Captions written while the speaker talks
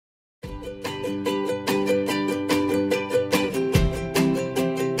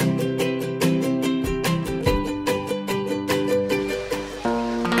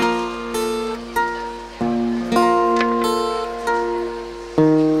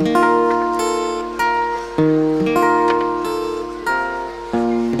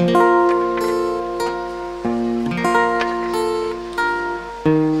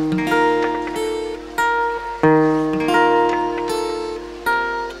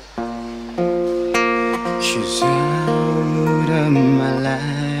She's out of my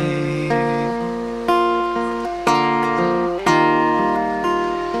life.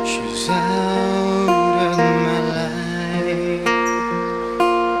 She's out of my life.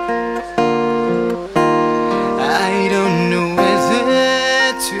 I don't know whether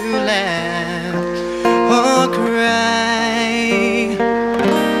to laugh or cry.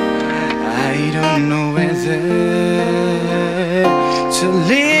 I don't know whether to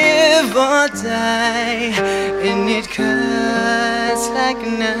live or die, and it cuts like a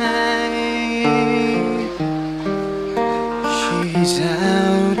knife. She's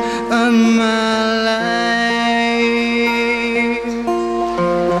out of my life.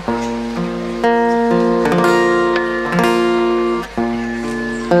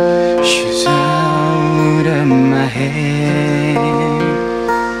 She's out of my head.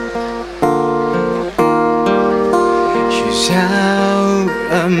 She's out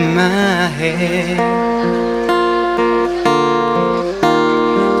of my head.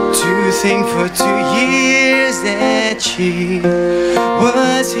 To think for 2 years that she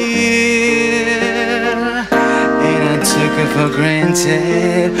was here, and I took her for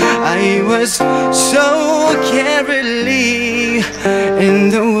granted. I was so carefree in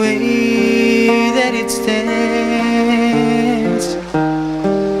the way that it stands.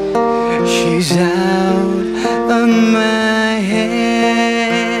 She's out of my head.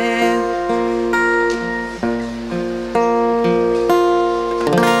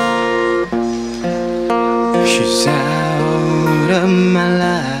 She's out of my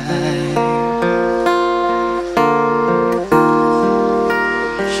life.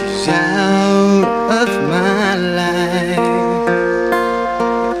 She's out of my life.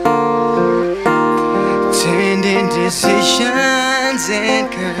 Tending decisions and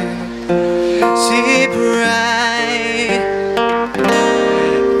cursive pride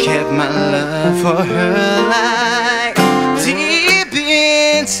kept my love for her like deep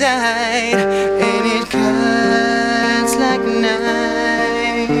inside, and it cuts like a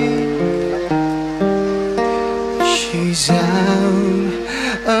knife. She's out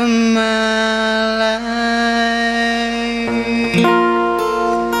of my life.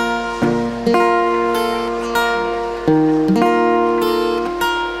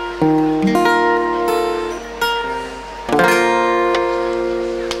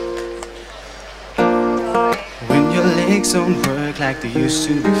 When your legs don't work like they used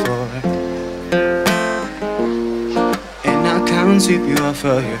to before, and I can't sweep you off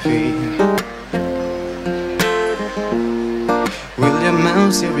of your feet, will your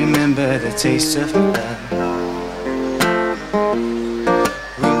mouth still remember the taste of my love?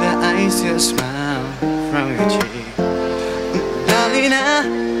 Will the eyes still smile from your cheek? Darling, I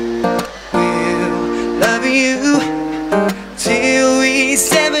will love you till we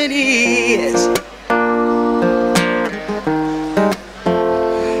 70s.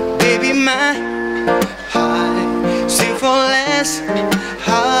 Baby, my heart still for less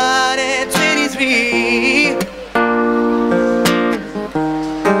hard at 23.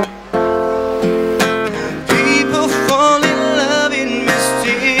 People fall in love in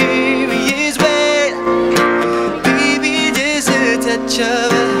mysterious ways. Baby, just a touch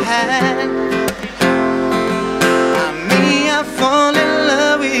of a hand. I fall in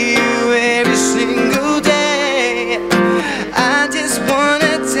love with you every single day. I just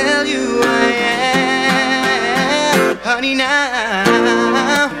wanna tell you I am, honey,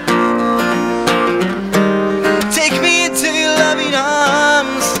 now. Take me into your loving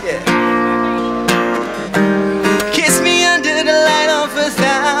arms, yeah. Kiss me under the light of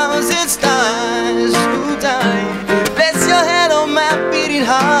 1,000 stars. Ooh, darling, bless your head on my beating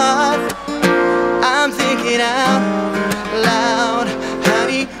heart. I'm thinking out loud,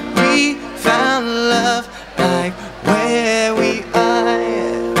 honey, we found love like where we are.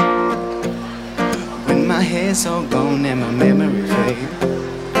 When my hair's all gone and my memory fades,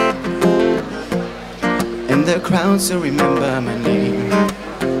 and the crowd still remember my name.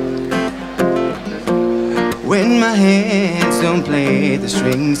 When my hands don't play the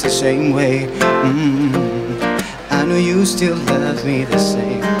strings the same way, I know you still love me the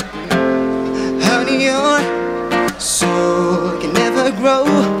same. Honey, your soul can never grow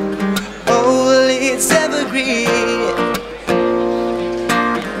old, it's evergreen.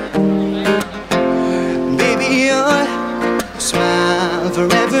 Baby, your smile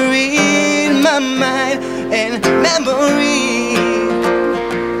forever in my mind and memory.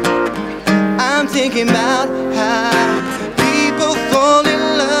 I'm thinking about how people fall in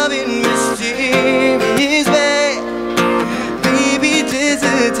love in mysterious ways. Baby, just a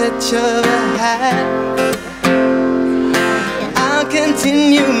touch of a hat. I'll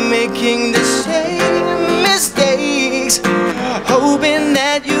continue making the same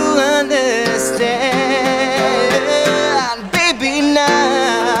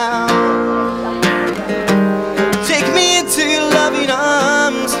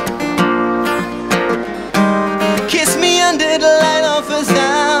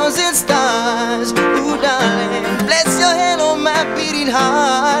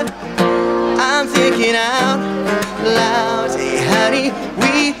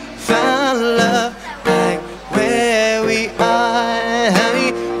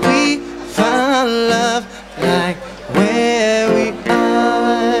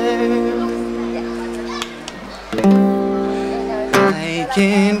I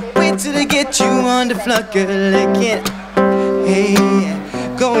can't wait till I get you on the floor, girl. I can't. Hey,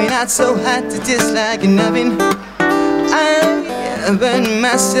 going out so hot to just like an oven. I'm burning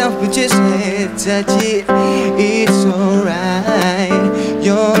myself with just a touch it. It's alright,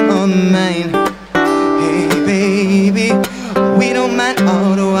 you're on mine. Hey baby, we don't mind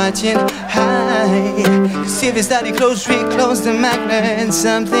auto watching. Hi, 'cause if it's study close, real close, then might learn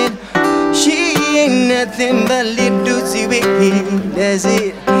something. She ain't nothing but lip doozy with it, does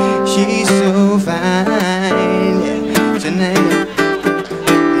it? She's so fine tonight.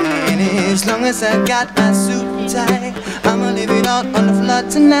 And as long as I got my suit and tie, I'ma leave it all on the floor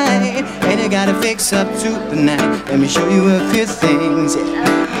tonight. And you gotta fix up to the night. Let me show you a few things,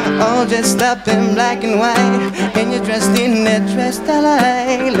 yeah. All dressed up in black and white, and you're dressed in that dress I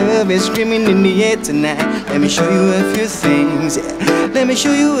like. Love is screaming in the air tonight. Let me show you a few things, yeah. Let me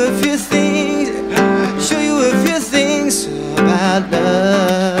show you a few things, yeah. Show you a few things about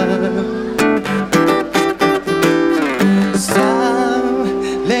love.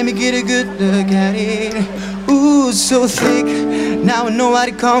 Let me get a good look at it. Ooh, so thick. Now I know why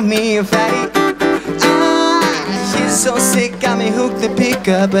they call me a fatty. She's so sick, got me hooked to pick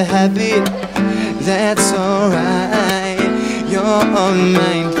up a habit. That's alright, you're on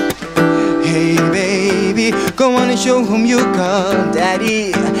mine. Hey baby, go on and show whom you call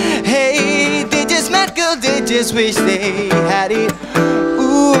daddy. Hey, they just met, girl, they just wish they had it.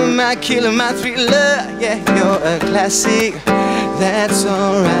 Ooh, my killer, my thriller, yeah, you're a classic. That's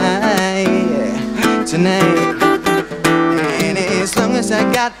alright tonight. And as long as I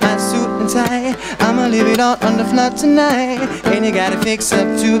got my suit and tie, I'ma leave it all on the floor tonight. And you gotta fix up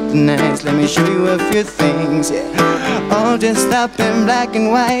to the night. Let me show you a few things, yeah. All dressed up in black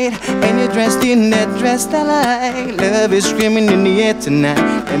and white, and you're dressed in that dress I like. Love is screaming in the air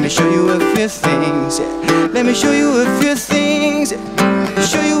tonight. Let me show you a few things, yeah. Let me show you a few things, yeah.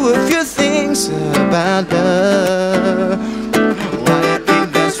 Show you a few things about love.